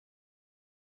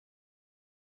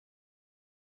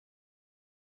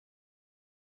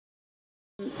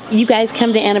You guys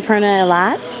come to Annapurna a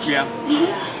lot? Yeah.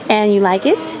 And you like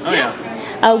it? Oh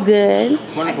yeah. Oh, good.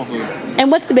 Wonderful food.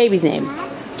 And what's the baby's name?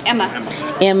 Emma.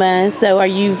 Emma. So are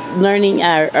you learning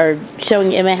or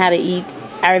showing Emma how to eat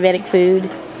Ayurvedic food?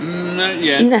 Not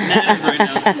yet. Bananas right now.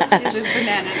 She's just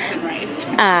bananas and rice.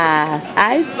 Ah,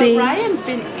 I see. But Ryan's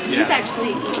he's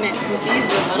actually eaten it since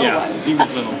he's a little one. Since he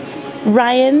was little.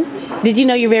 Ryan, did you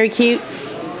know you're very cute?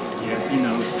 Yes, he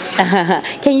knows.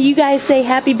 Can you guys say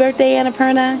happy birthday,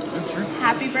 Annapurna? Sure.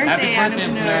 Happy birthday,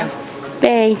 Annapurna.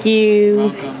 Thank you.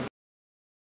 Welcome.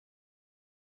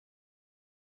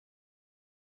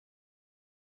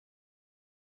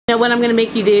 You know what I'm going to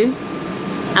make you do?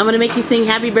 I'm going to make you sing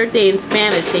happy birthday in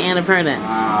Spanish to Annapurna.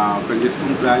 Feliz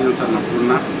cumpleaños,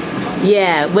 Annapurna.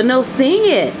 Yeah, but no, sing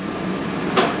it.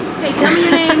 Hey, tell me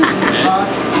your names.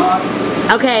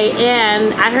 Okay,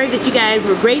 and I heard that you guys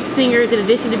were great singers in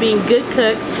addition to being good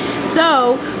cooks.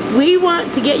 So, we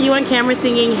want to get you on camera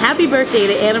singing happy birthday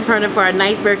to Annapurna for our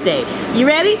 9th birthday. You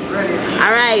ready? Ready.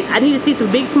 All right, I need to see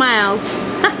some big smiles.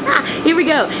 Here we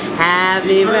go.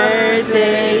 Happy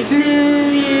birthday to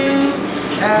you.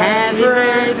 Happy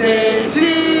birthday to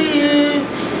you.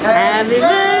 Happy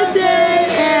birthday,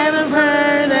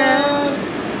 Annapurna.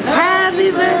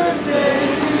 Happy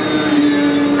birthday to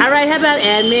you. All right, how about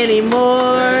and many more?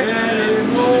 Many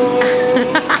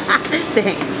more.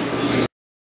 Thanks.